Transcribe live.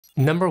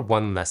Number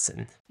 1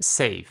 lesson,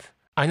 save.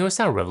 I know it's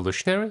not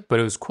revolutionary, but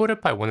it was quoted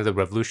by one of the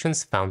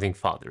revolution's founding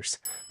fathers,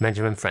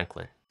 Benjamin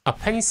Franklin. A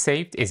penny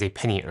saved is a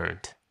penny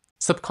earned.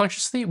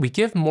 Subconsciously, we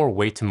give more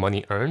weight to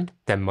money earned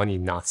than money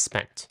not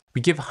spent.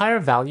 We give higher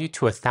value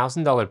to a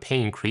 $1,000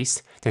 pay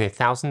increase than a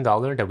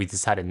 $1,000 that we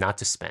decided not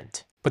to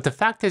spend. But the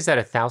fact is that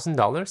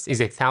 $1,000 is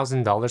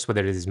 $1,000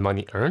 whether it is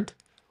money earned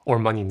or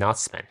money not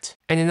spent.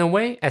 And in a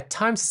way, at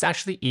times it's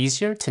actually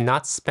easier to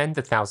not spend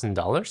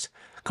 $1,000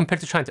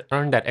 compared to trying to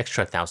earn that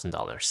extra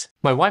 $1,000.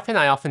 My wife and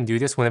I often do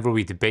this whenever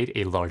we debate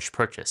a large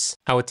purchase.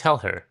 I would tell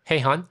her, hey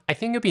hon, I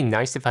think it'd be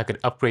nice if I could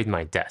upgrade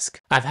my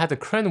desk. I've had the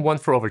current one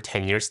for over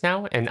 10 years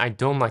now and I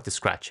don't like the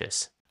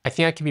scratches. I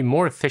think I can be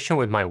more efficient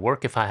with my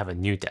work if I have a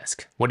new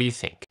desk. What do you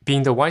think?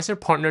 Being the wiser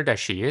partner that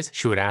she is,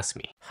 she would ask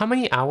me, how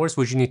many hours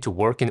would you need to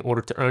work in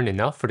order to earn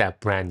enough for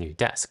that brand new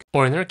desk?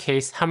 Or in her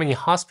case, how many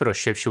hospital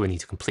shifts she would need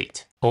to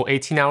complete? Oh,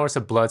 18 hours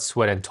of blood,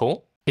 sweat, and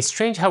toll? It's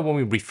strange how when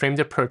we reframe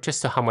the purchase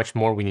to how much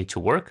more we need to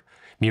work,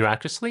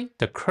 miraculously,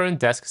 the current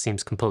desk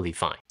seems completely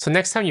fine. So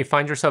next time you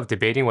find yourself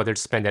debating whether to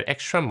spend that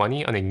extra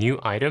money on a new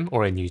item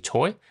or a new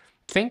toy,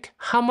 think,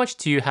 how much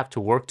do you have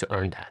to work to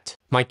earn that?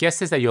 My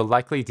guess is that you'll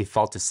likely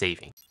default to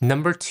saving.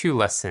 Number 2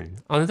 lesson,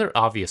 another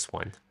obvious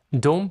one.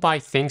 Don't buy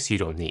things you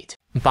don't need.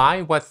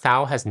 Buy what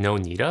thou has no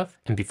need of,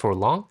 and before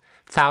long,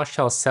 thou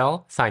shalt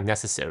sell thy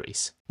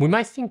necessaries. We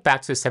might think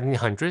back to the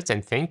 1700s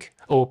and think,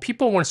 oh,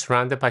 people weren't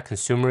surrounded by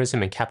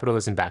consumerism and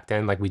capitalism back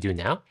then like we do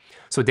now,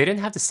 so they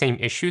didn't have the same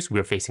issues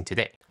we're facing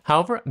today.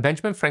 However,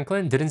 Benjamin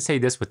Franklin didn't say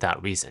this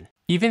without reason.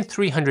 Even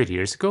 300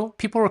 years ago,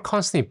 people were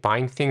constantly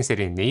buying things they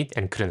didn't need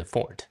and couldn't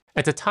afford.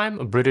 At the time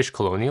of British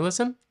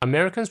colonialism,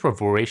 Americans were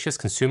voracious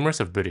consumers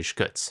of British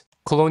goods.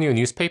 Colonial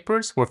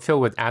newspapers were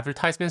filled with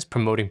advertisements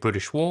promoting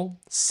British wool,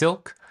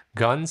 silk,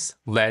 guns,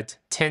 lead,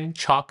 tin,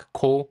 chalk,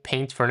 coal,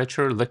 paint,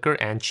 furniture, liquor,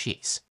 and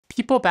cheese.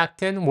 People back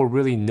then were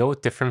really no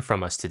different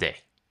from us today.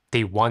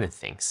 They wanted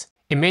things.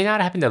 It may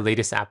not have been the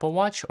latest Apple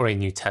Watch or a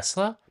new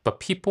Tesla, but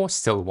people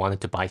still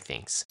wanted to buy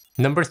things.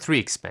 Number 3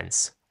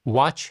 expense.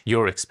 Watch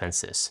your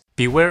expenses.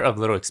 Beware of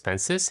little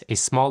expenses. A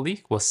small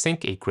leak will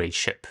sink a great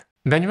ship.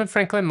 Benjamin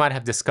Franklin might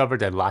have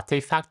discovered the latte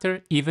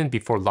factor even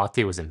before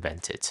latte was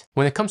invented.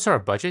 When it comes to our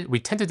budget,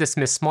 we tend to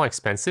dismiss small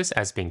expenses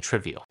as being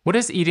trivial. What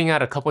is eating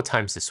out a couple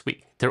times this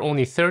week? They're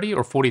only $30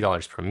 or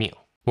 $40 per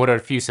meal. What are a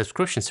few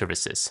subscription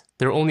services?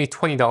 They're only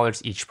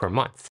 $20 each per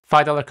month.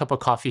 $5 cup of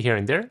coffee here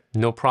and there?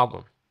 No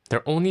problem.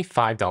 They're only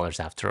 $5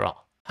 after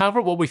all.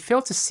 However, what we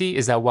fail to see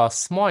is that while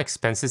small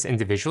expenses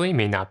individually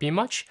may not be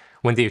much,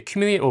 when they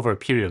accumulate over a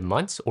period of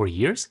months or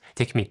years,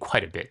 they can be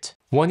quite a bit.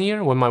 One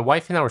year, when my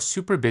wife and I were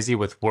super busy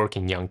with work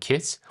and young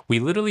kids, we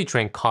literally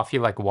drank coffee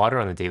like water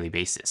on a daily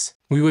basis.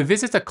 We would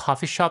visit the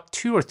coffee shop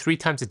 2 or 3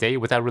 times a day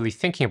without really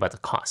thinking about the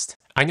cost.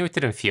 I knew it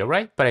didn't feel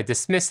right, but I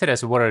dismissed it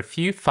as what are a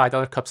few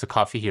 $5 cups of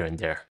coffee here and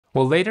there.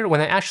 Well, later, when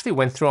I actually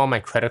went through all my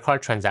credit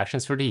card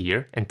transactions for the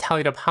year and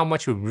tallied up how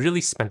much we really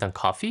spent on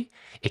coffee,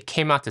 it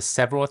came out to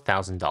several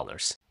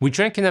 $1,000s. We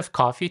drank enough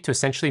coffee to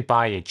essentially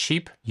buy a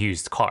cheap,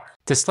 used car.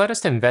 This led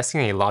us to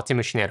investing in a latte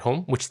machine at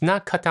home, which did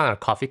not cut down our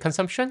coffee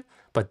consumption,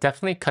 but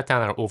definitely cut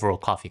down our overall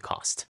coffee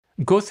cost.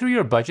 Go through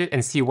your budget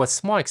and see what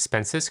small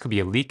expenses could be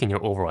a leak in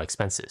your overall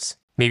expenses.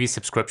 Maybe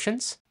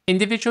subscriptions?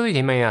 Individually,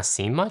 they may not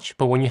seem much,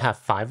 but when you have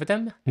 5 of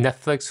them,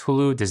 Netflix,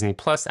 Hulu, Disney+,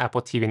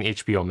 Apple TV, and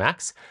HBO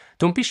Max,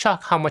 don't be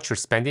shocked how much you're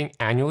spending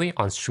annually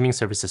on streaming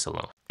services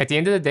alone. At the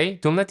end of the day,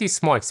 don't let these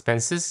small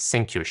expenses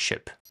sink your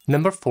ship.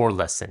 Number 4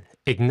 lesson,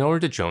 ignore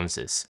the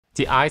Joneses.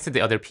 The eyes of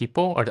the other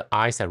people are the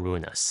eyes that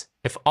ruin us.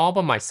 If all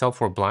but myself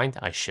were blind,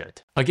 I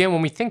should. Again,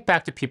 when we think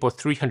back to people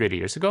 300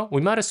 years ago, we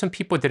might assume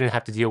people didn't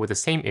have to deal with the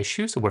same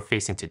issues we're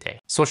facing today.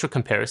 Social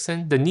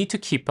comparison, the need to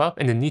keep up,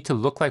 and the need to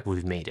look like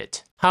we've made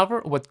it.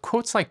 However, what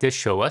quotes like this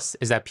show us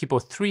is that people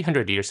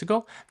 300 years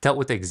ago dealt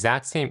with the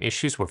exact same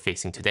issues we're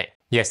facing today.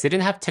 Yes, they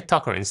didn't have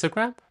TikTok or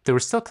Instagram, they were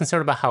still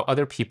concerned about how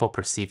other people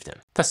perceived them.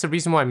 That's the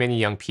reason why many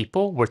young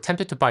people were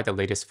tempted to buy the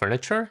latest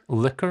furniture,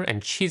 liquor,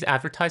 and cheese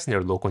advertised in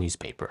their local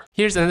newspaper.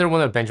 Here's another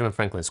one of Benjamin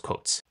Franklin's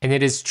quotes. And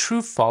it is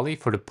true folly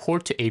for the poor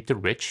to ape the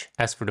rich,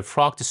 as for the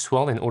frog to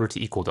swell in order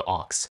to equal the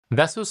ox.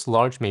 Vessels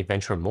large may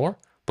venture more,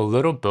 but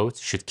little boats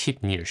should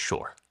keep near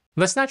shore.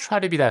 Let's not try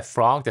to be that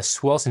frog that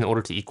swells in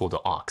order to equal the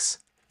ox.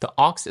 The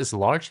ox is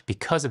large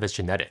because of its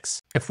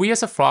genetics. If we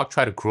as a frog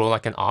try to grow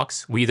like an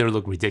ox, we either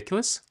look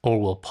ridiculous or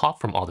will pop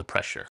from all the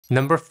pressure.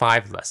 Number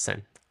 5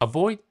 lesson,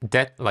 avoid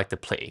debt like the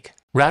plague.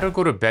 Rather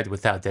go to bed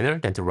without dinner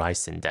than to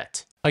rise in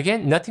debt.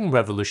 Again, nothing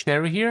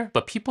revolutionary here,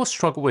 but people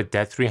struggled with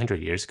debt 300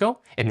 years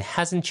ago, and it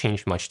hasn't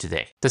changed much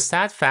today. The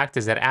sad fact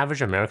is that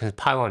average Americans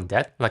pile on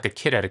debt like a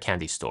kid at a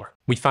candy store.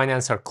 We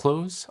finance our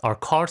clothes, our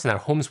cars, and our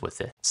homes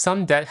with it.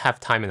 Some debt have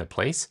time and a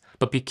place,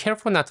 but be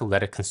careful not to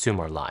let it consume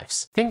our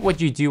lives. Think what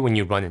you do when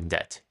you run in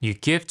debt. You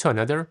give to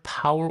another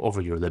power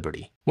over your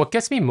liberty. What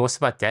gets me most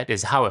about debt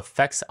is how it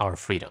affects our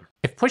freedom.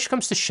 If push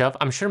comes to shove,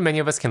 I'm sure many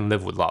of us can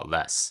live with a lot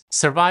less.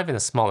 Survive in a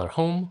smaller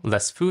home,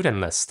 less food, and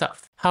less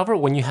stuff. However,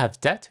 when you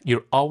have debt,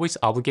 you're always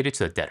obligated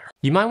to the debtor.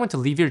 You might want to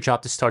leave your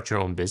job to start your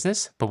own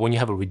business, but when you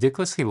have a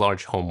ridiculously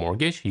large home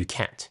mortgage, you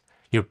can't.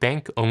 Your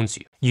bank owns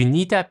you. You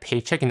need that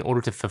paycheck in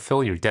order to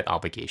fulfill your debt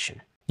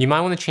obligation. You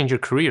might want to change your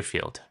career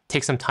field,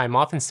 take some time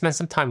off and spend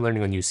some time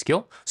learning a new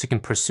skill so you can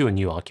pursue a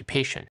new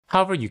occupation.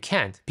 However, you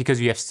can't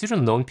because you have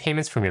student loan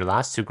payments from your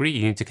last degree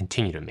you need to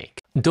continue to make.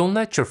 Don't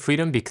let your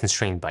freedom be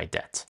constrained by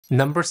debt.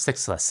 Number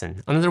 6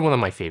 lesson, another one of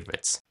my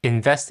favorites.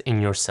 Invest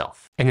in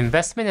yourself. An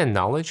investment in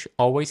knowledge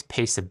always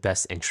pays the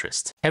best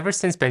interest. Ever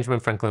since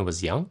Benjamin Franklin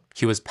was young,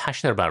 he was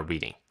passionate about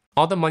reading.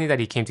 All the money that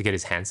he came to get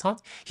his hands on,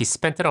 he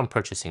spent it on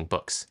purchasing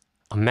books.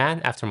 A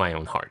man after my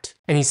own heart.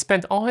 And he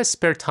spent all his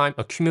spare time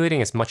accumulating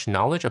as much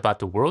knowledge about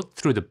the world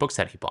through the books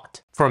that he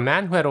bought. For a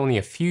man who had only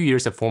a few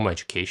years of formal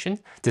education,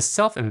 this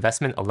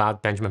self-investment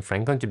allowed Benjamin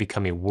Franklin to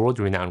become a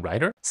world-renowned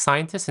writer,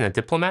 scientist, and a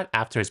diplomat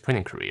after his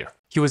printing career.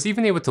 He was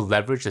even able to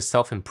leverage the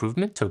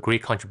self-improvement to a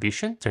great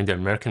contribution during the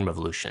American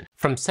Revolution.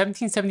 From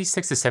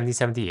 1776 to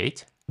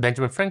 1778,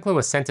 Benjamin Franklin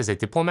was sent as a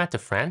diplomat to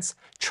France,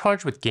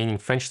 charged with gaining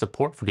French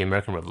support for the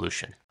American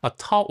Revolution. A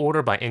tall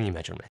order by any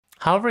measurement.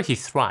 However, he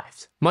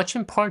thrived, much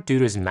in part due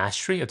to his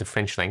mastery of the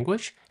French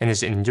language and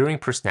his enduring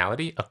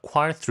personality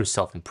acquired through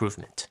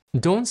self-improvement.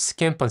 Don't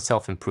skimp on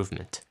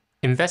self-improvement.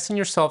 Invest in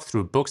yourself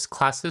through books,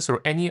 classes,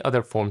 or any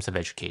other forms of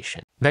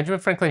education. Benjamin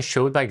Franklin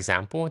showed by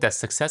example that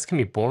success can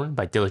be born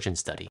by diligent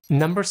study.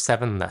 Number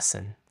 7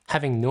 lesson.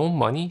 Having no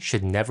money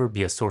should never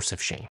be a source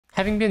of shame.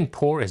 Having been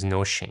poor is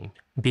no shame.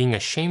 Being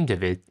ashamed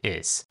of it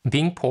is.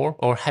 Being poor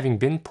or having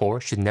been poor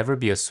should never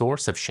be a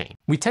source of shame.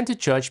 We tend to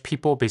judge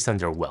people based on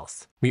their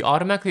wealth. We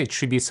automatically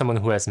attribute someone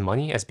who has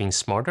money as being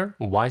smarter,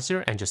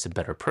 wiser, and just a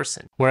better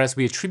person. Whereas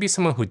we attribute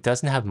someone who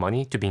doesn't have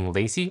money to being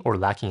lazy or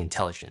lacking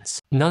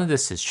intelligence. None of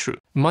this is true.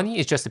 Money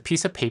is just a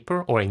piece of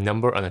paper or a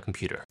number on a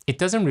computer. It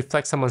doesn't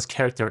reflect someone's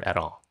character at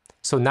all.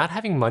 So not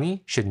having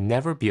money should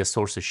never be a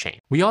source of shame.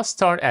 We all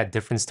start at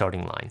different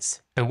starting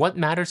lines, and what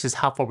matters is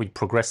how far we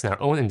progress in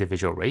our own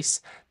individual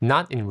race,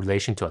 not in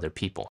relation to other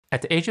people.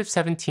 At the age of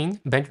 17,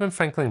 Benjamin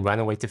Franklin ran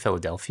away to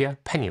Philadelphia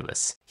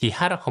penniless. He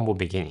had a humble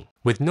beginning.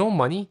 With no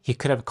money, he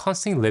could have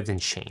constantly lived in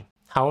shame.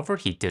 However,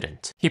 he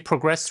didn't. He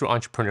progressed through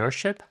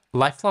entrepreneurship,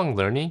 lifelong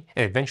learning,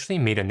 and eventually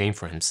made a name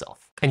for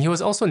himself. And he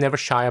was also never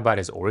shy about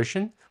his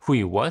origin, who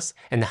he was,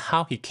 and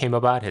how he came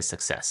about his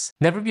success.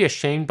 Never be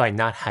ashamed by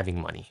not having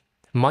money.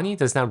 Money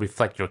does not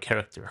reflect your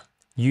character.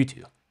 You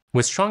do.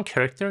 With strong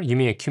character, you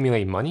may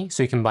accumulate money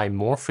so you can buy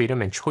more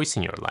freedom and choice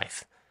in your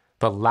life.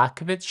 But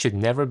lack of it should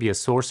never be a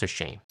source of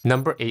shame.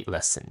 Number 8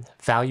 lesson.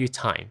 Value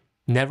time.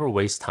 Never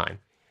waste time.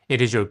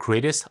 It is your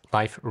greatest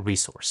life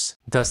resource.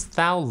 Dost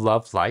thou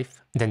love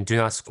life? Then do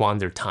not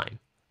squander time.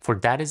 For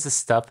that is the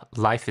stuff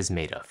life is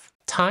made of.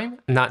 Time,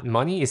 not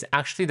money, is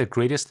actually the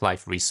greatest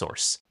life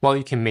resource. While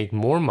you can make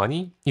more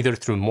money, either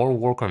through more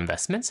work or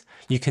investments,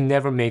 you can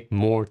never make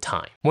more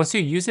time. Once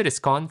you use it, it's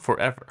gone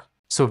forever.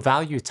 So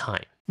value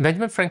time.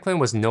 Benjamin Franklin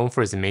was known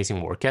for his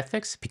amazing work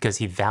ethics because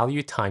he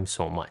valued time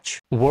so much.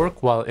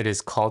 Work while it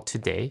is called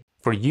today,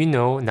 for you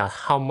know not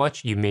how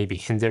much you may be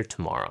hindered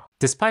tomorrow.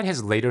 Despite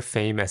his later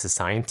fame as a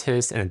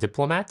scientist and a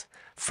diplomat,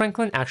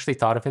 Franklin actually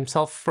thought of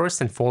himself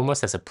first and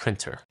foremost as a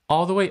printer,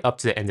 all the way up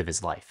to the end of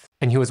his life.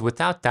 And he was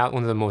without doubt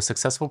one of the most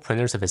successful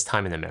printers of his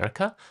time in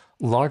America,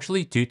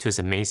 largely due to his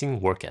amazing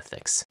work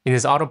ethics. In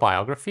his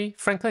autobiography,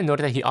 Franklin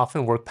noted that he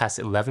often worked past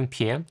 11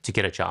 p.m. to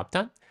get a job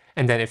done,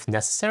 and that if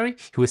necessary,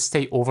 he would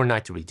stay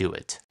overnight to redo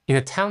it. In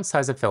a town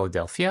size of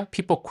Philadelphia,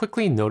 people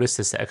quickly noticed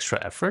this extra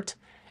effort,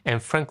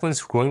 and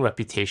Franklin's growing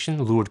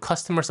reputation lured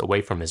customers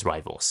away from his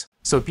rivals.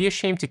 So be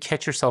ashamed to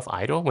catch yourself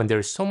idle when there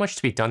is so much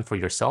to be done for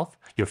yourself,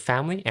 your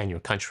family, and your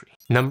country.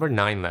 Number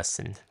 9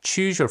 lesson.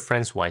 Choose your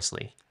friends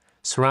wisely.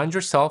 Surround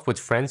yourself with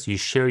friends you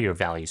share your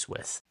values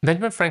with.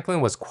 Benjamin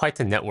Franklin was quite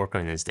a networker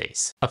in his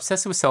days.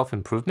 Obsessed with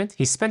self-improvement,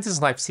 he spent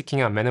his life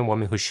seeking out men and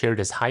women who shared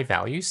his high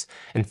values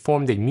and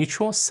formed a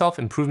mutual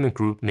self-improvement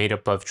group made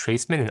up of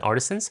tradesmen and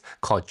artisans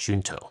called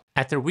Junto.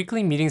 At their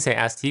weekly meetings, they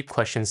asked deep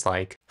questions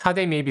like how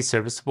they may be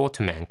serviceable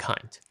to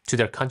mankind, to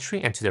their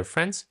country and to their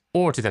friends,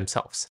 or to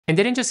themselves. And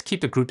they didn't just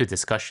keep the group to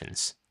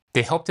discussions.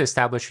 They helped to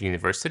establish a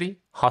university,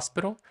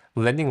 hospital,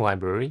 lending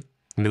library,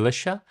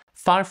 militia,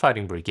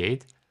 firefighting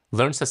brigade,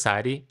 learned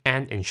society,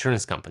 and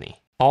insurance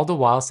company, all the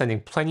while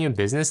sending plenty of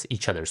business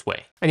each other's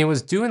way. And it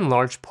was due in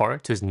large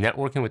part to his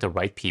networking with the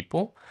right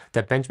people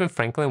that Benjamin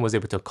Franklin was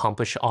able to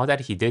accomplish all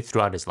that he did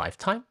throughout his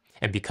lifetime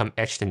and become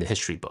etched in the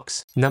history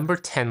books. Number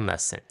 10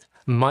 lesson.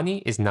 Money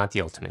is not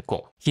the ultimate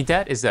goal. He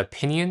that is the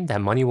opinion that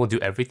money will do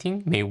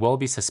everything may well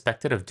be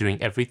suspected of doing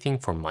everything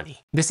for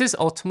money. This is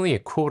ultimately a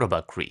quote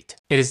about greed.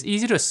 It is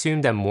easy to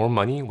assume that more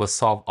money will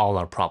solve all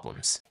our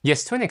problems.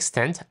 Yes, to an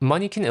extent,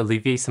 money can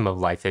alleviate some of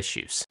life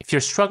issues. If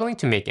you're struggling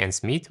to make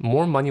ends meet,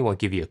 more money will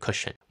give you a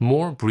cushion,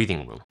 more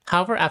breathing room.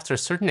 However, after a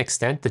certain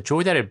extent, the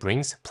joy that it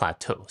brings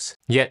plateaus.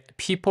 Yet,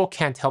 people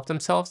can't help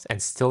themselves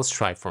and still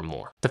strive for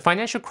more. The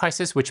financial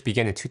crisis, which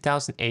began in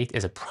 2008,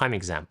 is a prime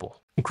example.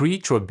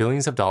 Greed drove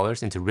billions of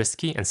dollars into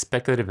risky and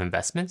speculative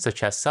investments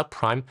such as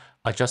subprime,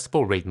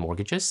 adjustable rate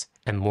mortgages,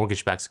 and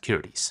mortgage-backed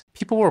securities.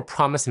 People were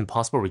promised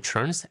impossible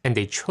returns, and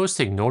they chose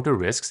to ignore the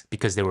risks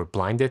because they were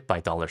blinded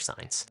by dollar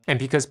signs. And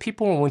because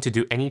people were willing to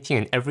do anything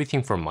and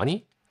everything for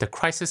money, the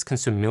crisis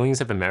consumed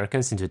millions of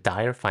Americans into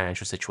dire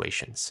financial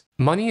situations.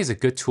 Money is a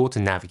good tool to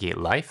navigate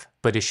life,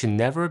 but it should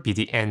never be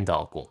the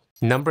end-all goal.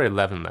 Number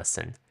 11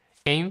 lesson.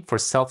 Aim for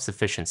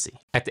self-sufficiency.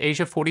 At the age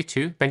of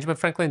 42, Benjamin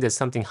Franklin did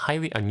something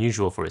highly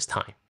unusual for his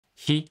time.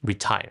 He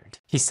retired.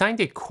 He signed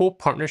a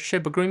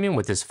co-partnership agreement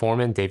with his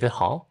foreman David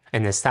Hall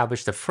and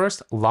established the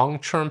first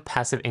long-term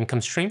passive income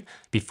stream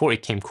before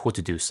it became cool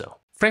to do so.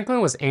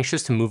 Franklin was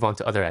anxious to move on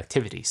to other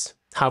activities.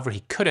 However, he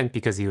couldn't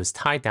because he was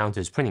tied down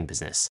to his printing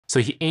business, so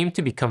he aimed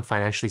to become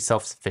financially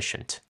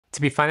self-sufficient.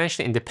 To be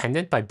financially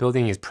independent by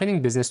building his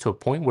printing business to a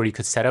point where he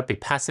could set up a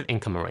passive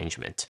income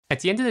arrangement. At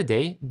the end of the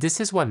day, this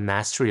is what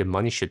mastery of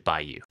money should buy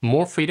you.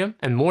 More freedom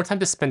and more time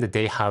to spend the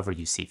day however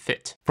you see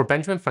fit. For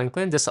Benjamin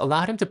Franklin, this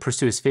allowed him to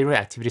pursue his favorite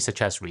activities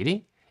such as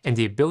reading, and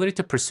the ability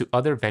to pursue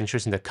other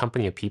ventures in the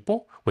company of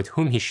people with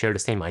whom he shared the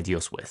same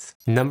ideals with.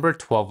 Number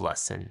 12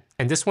 lesson,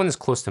 and this one is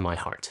close to my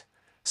heart.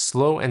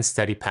 Slow and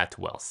steady path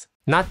to wealth.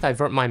 Not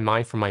divert my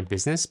mind from my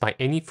business by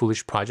any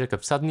foolish project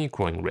of suddenly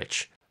growing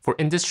rich. For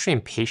industry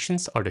and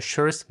patience are the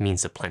surest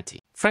means of plenty.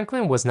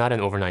 Franklin was not an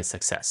overnight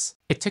success.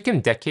 It took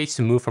him decades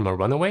to move from a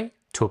runaway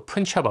to a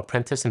print shop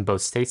apprentice in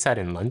both stateside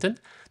and London,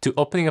 to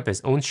opening up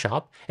his own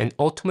shop and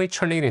ultimately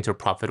turning it into a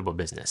profitable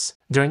business.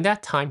 During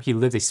that time, he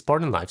lived a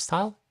Spartan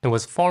lifestyle and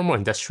was far more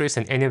industrious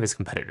than any of his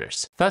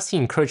competitors. Thus, he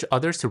encouraged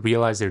others to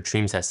realize their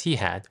dreams as he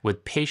had,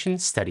 with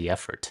patient, steady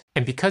effort.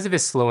 And because of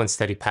his slow and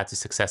steady path to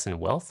success and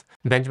wealth,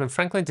 Benjamin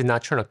Franklin did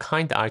not turn a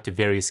kind eye to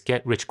various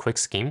get-rich-quick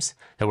schemes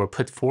that were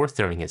put forth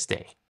during his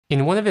day.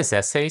 In one of his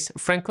essays,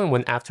 Franklin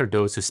went after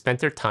those who spent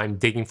their time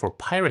digging for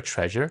pirate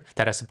treasure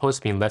that had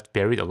supposed to be left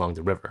buried along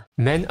the river.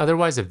 Men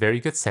otherwise of very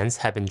good sense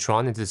had been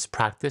drawn into this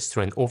practice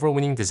through an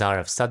overweening desire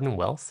of sudden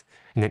wealth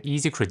and an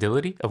easy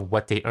credulity of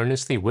what they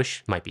earnestly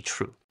wished might be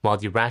true, while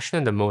the rational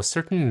and the most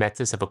certain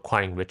methods of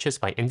acquiring riches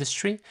by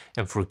industry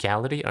and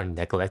frugality are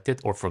neglected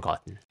or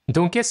forgotten.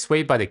 Don't get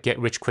swayed by the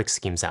get-rich-quick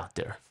schemes out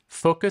there.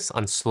 Focus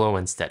on slow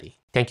and steady.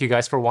 Thank you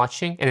guys for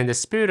watching, and in the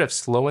spirit of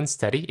slow and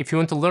steady, if you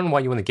want to learn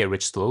why you want to get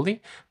rich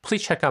slowly,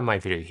 please check out my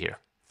video here.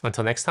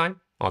 Until next time,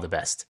 all the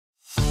best.